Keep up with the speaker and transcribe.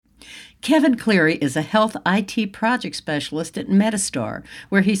Kevin Cleary is a health IT project specialist at Medistar,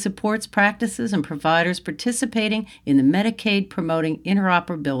 where he supports practices and providers participating in the Medicaid Promoting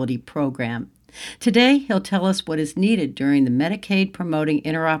Interoperability program. Today, he'll tell us what is needed during the Medicaid Promoting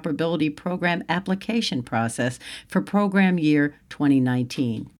Interoperability Program application process for program year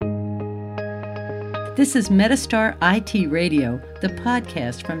 2019. This is Medistar IT Radio, the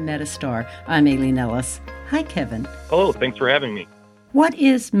podcast from Medistar. I'm Aileen Ellis. Hi, Kevin. Hello, thanks for having me. What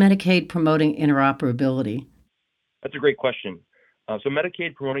is Medicaid Promoting Interoperability? That's a great question. So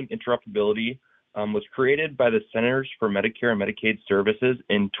Medicaid Promoting Interoperability was created by the Centers for Medicare and Medicaid Services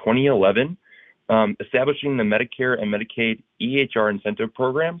in 2011, establishing the Medicare and Medicaid EHR incentive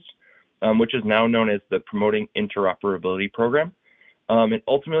programs, which is now known as the Promoting Interoperability Program. And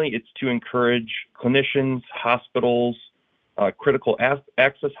ultimately, it's to encourage clinicians, hospitals, critical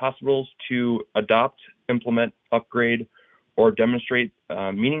access hospitals to adopt, implement, upgrade, or demonstrate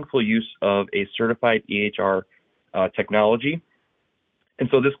meaningful use of a certified EHR technology. And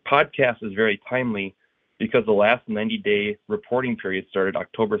so this podcast is very timely because the last 90-day reporting period started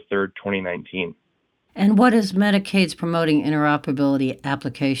October 3rd, 2019. And what is Medicaid's Promoting Interoperability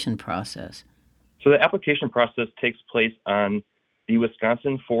application process? So the application process takes place on the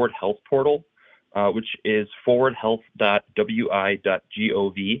Wisconsin Forward Health portal, which is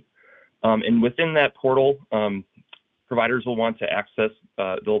forwardhealth.wi.gov. And within that portal, providers will want to access,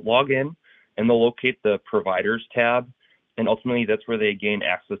 they'll log in and they'll locate the providers tab. And ultimately, that's where they gain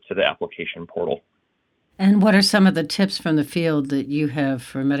access to the application portal. And what are some of the tips from the field that you have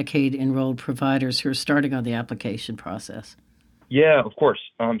for Medicaid enrolled providers who are starting on the application process? Yeah, of course.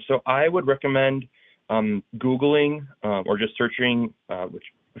 So I would recommend Googling or just searching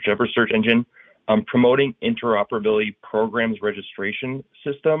whichever search engine, Promoting Interoperability Programs Registration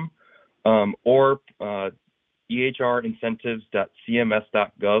System, or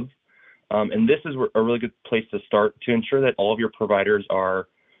ehrincentives.cms.gov. And this is a really good place to start to ensure that all of your providers are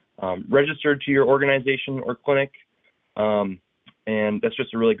registered to your organization or clinic. And that's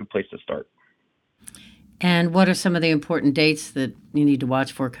just a really good place to start. And what are some of the important dates that you need to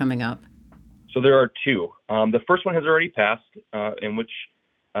watch for coming up? So there are two. The first one has already passed, in which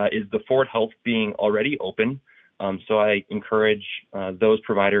is the Forward Health being already open. So I encourage those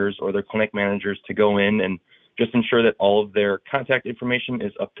providers or their clinic managers to go in and just ensure that all of their contact information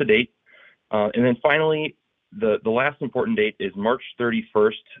is up to date. And then finally, the last important date is March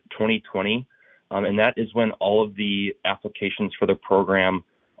 31st, 2020. And that is when all of the applications for the program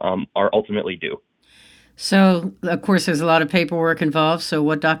are ultimately due. So, of course, there's a lot of paperwork involved. So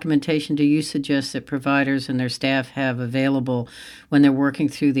what documentation do you suggest that providers and their staff have available when they're working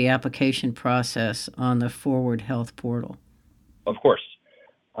through the application process on the Forward Health portal? Of course.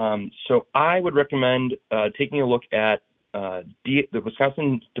 So I would recommend taking a look at the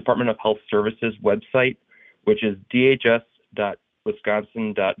Wisconsin Department of Health Services website, which is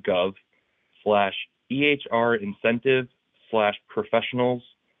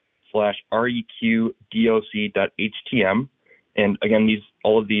And again,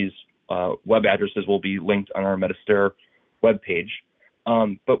 all of these web addresses will be linked on our Medistar webpage.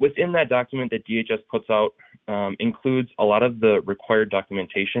 But within that document that DHS puts out includes a lot of the required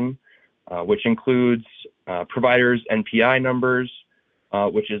documentation, which includes providers' NPI numbers,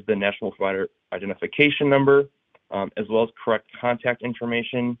 which is the National Provider Identification Number, as well as correct contact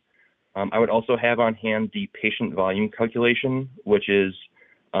information. I would also have on hand the patient volume calculation, which is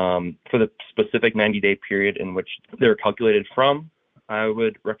for the specific 90-day period in which they're calculated from. I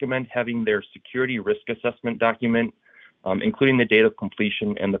would recommend having their security risk assessment document, including the date of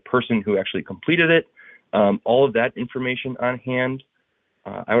completion and the person who actually completed it, all of that information on hand.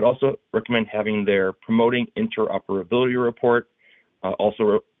 I would also recommend having their Promoting Interoperability Report,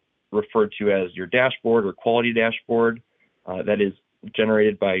 also referred to as your dashboard or quality dashboard, that is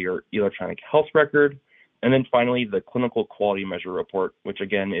generated by your electronic health record. And then finally, the Clinical Quality Measure Report, which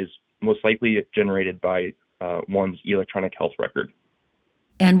again is most likely generated by one's electronic health record.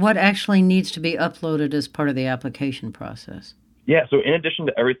 And what actually needs to be uploaded as part of the application process? Yeah, so in addition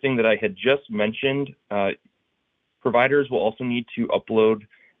to everything that I had just mentioned, providers will also need to upload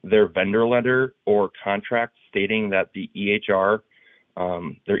their vendor letter or contract stating that the EHR,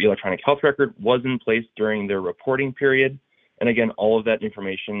 their electronic health record, was in place during their reporting period. And again, all of that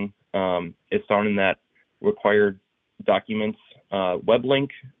information is found in that required documents web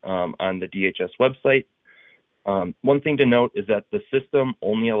link on the DHS website. One thing to note is that the system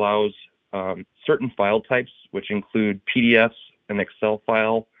only allows certain file types, which include PDFs, an Excel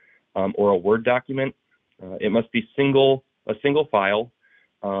file, or a Word document. It must be a single file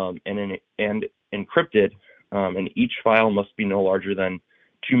and encrypted, and each file must be no larger than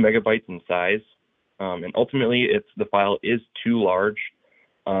 2 megabytes in size. And ultimately, if the file is too large,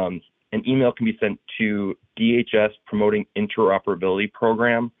 an email can be sent to DHS Promoting Interoperability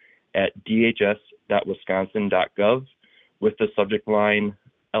Program at dhs.wisconsin.gov with the subject line,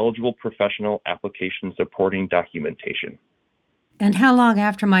 Eligible Professional Application Supporting Documentation. And how long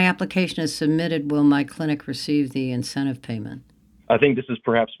after my application is submitted will my clinic receive the incentive payment? I think this is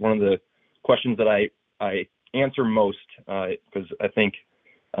perhaps one of the questions that I answer most because I think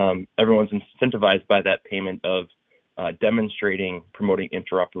everyone's incentivized by that payment of demonstrating promoting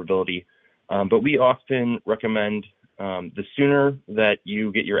interoperability. But we often recommend the sooner that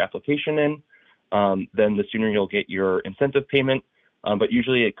you get your application in, then the sooner you'll get your incentive payment. But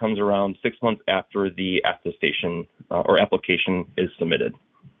usually it comes around 6 months after the attestation or application is submitted.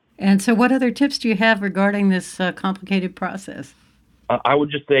 And so what other tips do you have regarding this complicated process? I would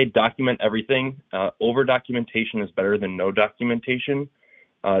just say document everything. Over documentation is better than no documentation.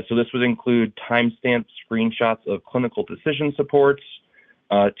 So this would include timestamp screenshots of clinical decision supports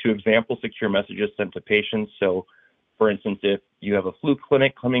to example secure messages sent to patients. So for instance, if you have a flu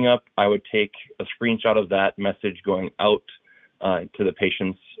clinic coming up, I would take a screenshot of that message going out to the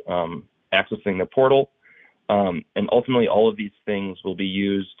patients accessing the portal. And ultimately, all of these things will be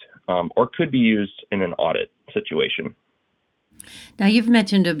used or could be used in an audit situation. Now, you've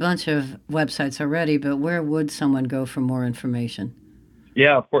mentioned a bunch of websites already, but where would someone go for more information?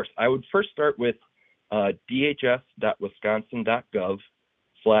 Yeah, of course. I would first start with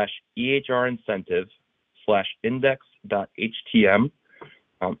dhs.wisconsin.gov/EHRincentive/index.htm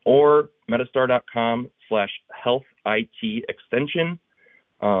or metastar.com/health-IT-extension.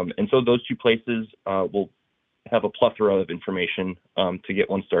 And so those two places will have a plethora of information to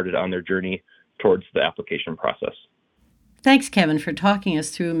get one started on their journey towards the application process. Thanks, Kevin, for talking us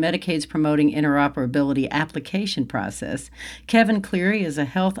through Medicaid's Promoting Interoperability application process. Kevin Cleary is a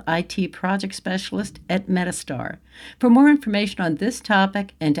health IT project specialist at Metastar. For more information on this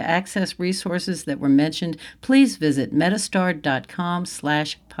topic and to access resources that were mentioned, please visit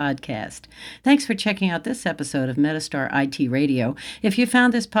metastar.com/podcast. Thanks for checking out this episode of Metastar IT Radio. If you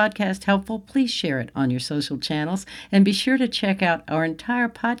found this podcast helpful, please share it on your social channels and be sure to check out our entire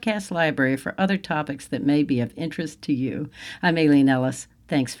podcast library for other topics that may be of interest to you. I'm Aileen Ellis.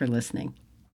 Thanks for listening.